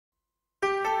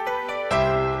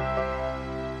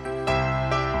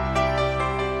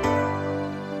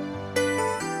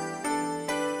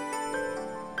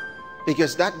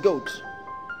Because that goat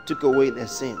took away their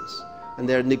sins and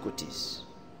their iniquities.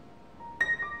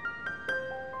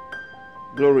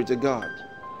 Glory to God.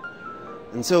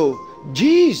 And so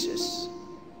Jesus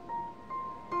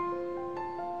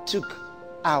took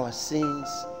our sins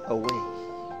away.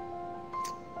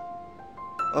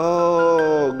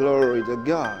 Oh, glory to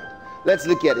God. Let's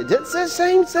look at it. It's the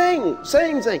same thing.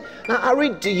 Same thing. Now, I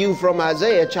read to you from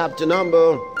Isaiah chapter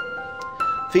number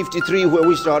 53 where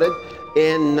we started.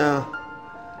 And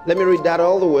let me read that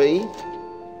all the way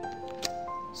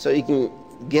so you can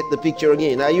get the picture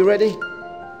again. Are you ready?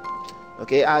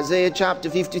 Okay, Isaiah chapter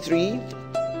 53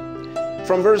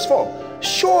 from verse 4.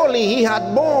 Surely he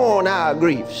had borne our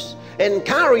griefs and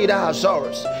carried our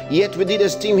sorrows. Yet we did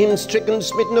esteem him stricken,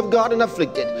 smitten of God, and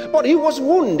afflicted. But he was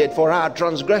wounded for our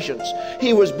transgressions.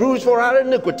 He was bruised for our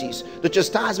iniquities. The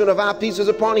chastisement of our peace was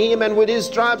upon him, and with his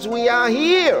stripes we are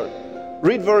healed.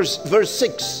 Read verse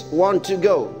 6, 1 to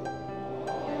go.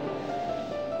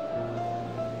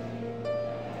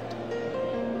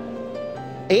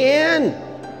 And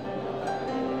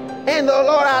the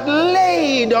Lord had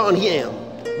laid on him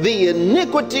the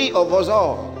iniquity of us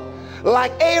all.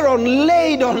 Like Aaron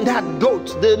laid on that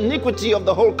goat the iniquity of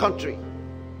the whole country.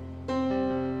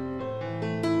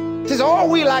 It says, all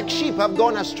we like sheep have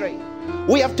gone astray.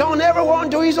 We have turned everyone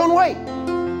to his own way.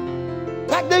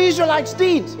 Like the Israelites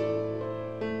did.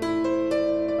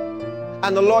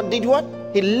 And the Lord did what?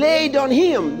 He laid on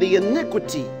him the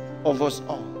iniquity of us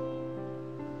all.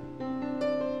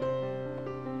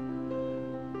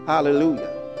 Hallelujah.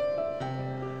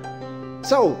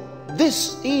 So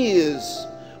this is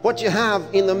what you have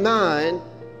in the mind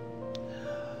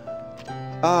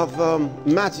of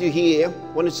Matthew here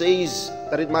when it says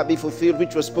that it might be fulfilled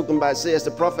which was spoken by Isaiah the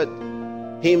prophet.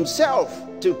 Himself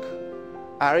took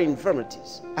our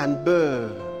infirmities and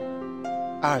bare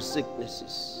our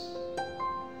sicknesses.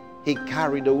 He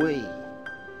carried away.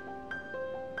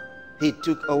 He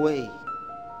took away.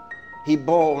 He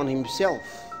bore on himself.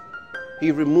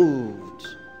 He removed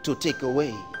to take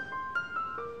away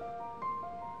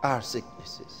our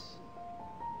sicknesses.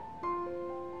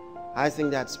 I think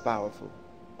that's powerful.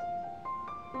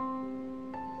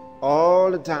 All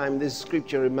the time this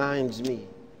scripture reminds me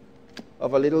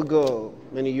of a little girl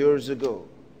many years ago.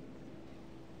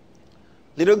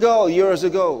 Little girl years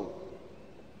ago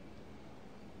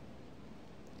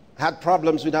had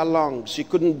problems with her lungs. She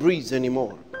couldn't breathe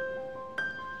anymore.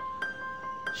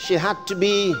 She had to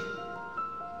be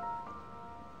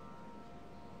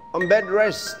on bed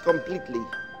rest completely,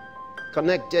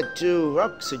 connected to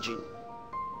oxygen.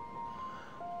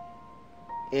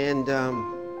 And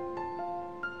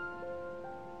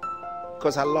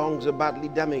because her lungs were badly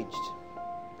damaged,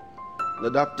 the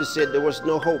doctor said there was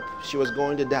no hope. She was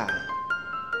going to die.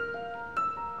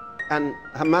 And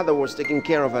her mother was taking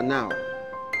care of her now.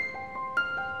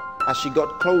 As she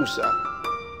got closer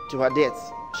to her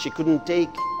death, she couldn't take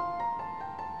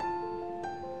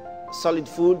solid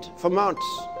food for months.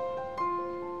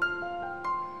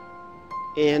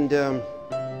 And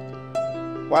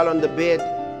while on the bed,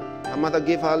 her mother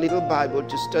gave her a little Bible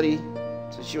to study.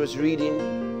 So she was reading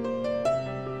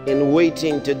and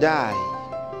waiting to die.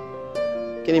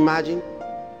 Can you imagine?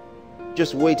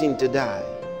 Just waiting to die.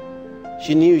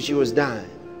 She knew she was dying.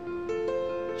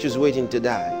 She was waiting to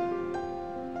die.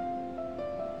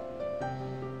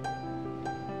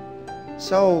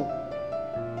 So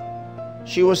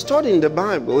she was studying the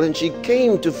Bible and she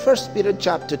came to 1 Peter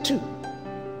chapter 2.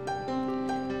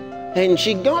 And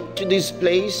she got to this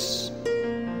place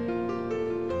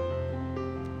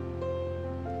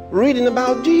reading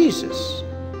about Jesus.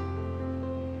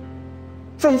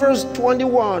 From verse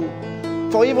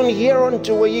 21, for even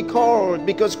hereunto were ye called,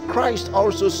 because Christ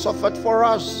also suffered for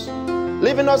us,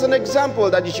 leaving us an example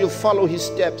that ye should follow his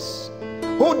steps,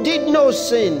 who did no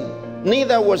sin,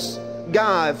 neither was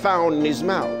guile found in his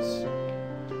mouth,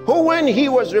 who when he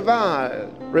was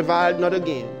reviled not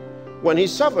again. When he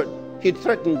suffered, he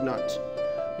threatened not,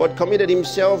 but committed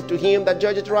himself to him that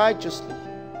judgeth righteously,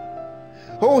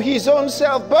 who his own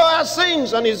self bore our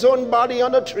sins on his own body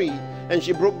on the tree. And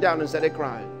she broke down and started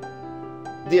crying.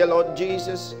 Dear Lord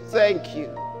Jesus, thank you,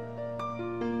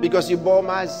 because you bore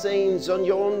my sins on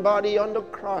your own body on the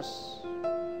cross.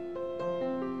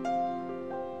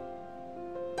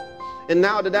 And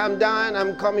now that I'm dying,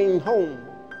 I'm coming home.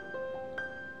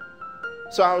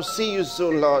 So I'll see you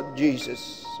soon, Lord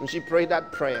Jesus. And she prayed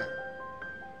that prayer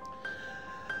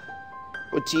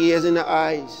with tears in her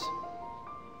eyes.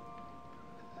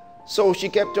 So she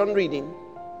kept on reading.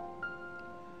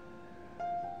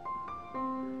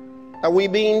 Are we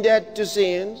being dead to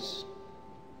sins?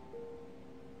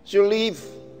 She'll leave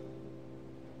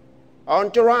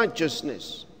unto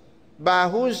righteousness, by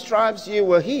whose stripes you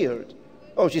were healed.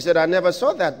 Oh, she said, I never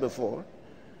saw that before.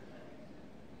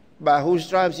 By whose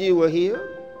stripes you were healed?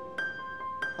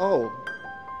 Oh,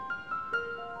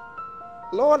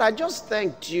 Lord, I just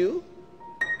thanked you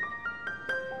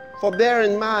for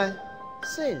bearing my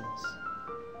sins.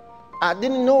 I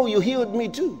didn't know you healed me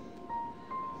too.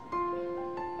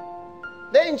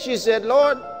 Then she said,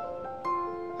 Lord,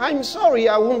 I'm sorry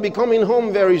I won't be coming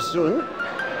home very soon.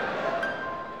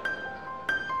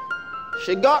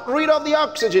 She got rid of the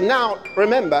oxygen. Now,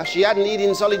 remember, she hadn't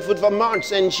eaten solid food for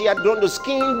months and she had grown to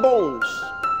skin bones.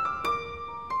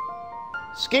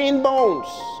 Skin bones.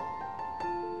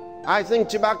 I think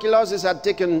tuberculosis had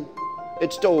taken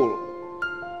its toll.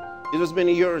 It was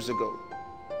many years ago.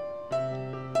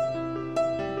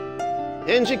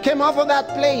 And she came off of that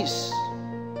place,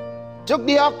 took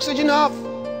the oxygen off,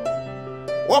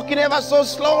 walking ever so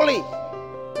slowly.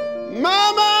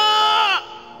 Mama!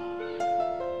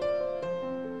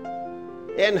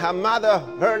 And her mother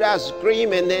heard her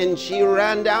scream, and then she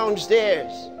ran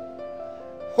downstairs.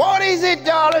 What is it,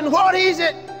 darling? What is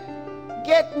it?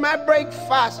 Get my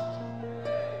breakfast.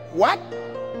 What?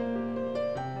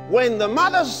 When the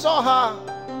mother saw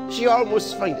her, she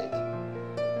almost fainted.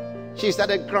 She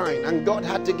started crying, and God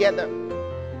had to get her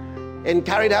and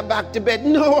carried her back to bed.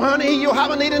 No, honey, you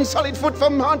haven't eaten solid food for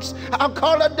months. I'll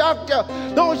call a doctor.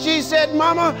 No, she said,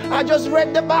 Mama, I just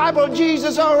read the Bible.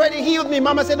 Jesus already healed me.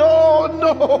 Mama said, oh,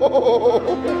 no.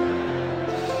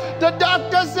 The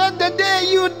doctor said the day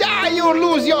you die, you'll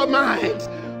lose your mind.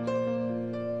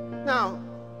 Now,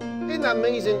 isn't that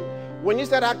amazing? When you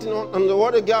start acting on the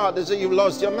word of God, they say you've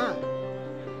lost your mind.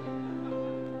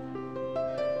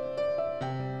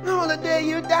 No, the day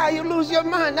you die, you lose your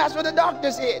mind. That's what the doctor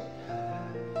said.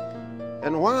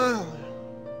 And while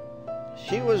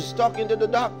she was talking to the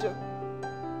doctor,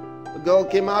 the girl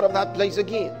came out of that place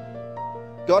again,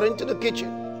 got into the kitchen,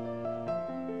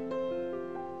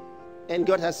 and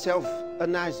got herself a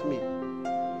nice meal.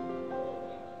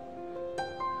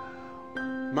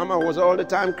 Mama was all the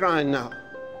time crying now,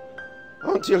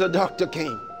 until the doctor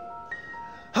came.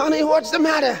 Honey, what's the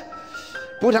matter?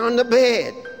 Put her on the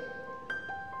bed.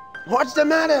 What's the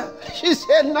matter? She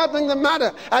said, nothing the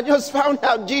matter. I just found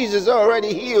out Jesus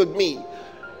already healed me.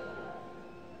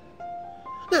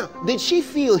 Now, did she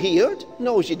feel healed?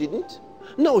 No, she didn't.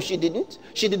 No, she didn't.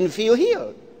 She didn't feel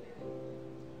healed.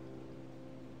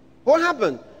 What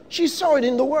happened? She saw it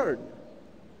in the Word.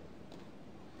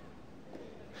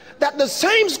 That the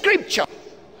same scripture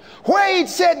where it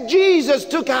said Jesus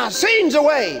took our sins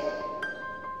away,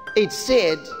 it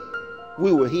said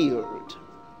we were healed.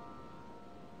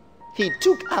 He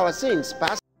took our sins,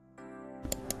 Pastor.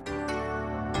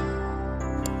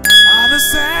 At the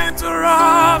center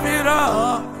of it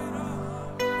all,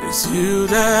 it's you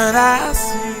that I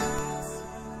see.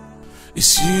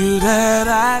 It's you that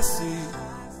I see.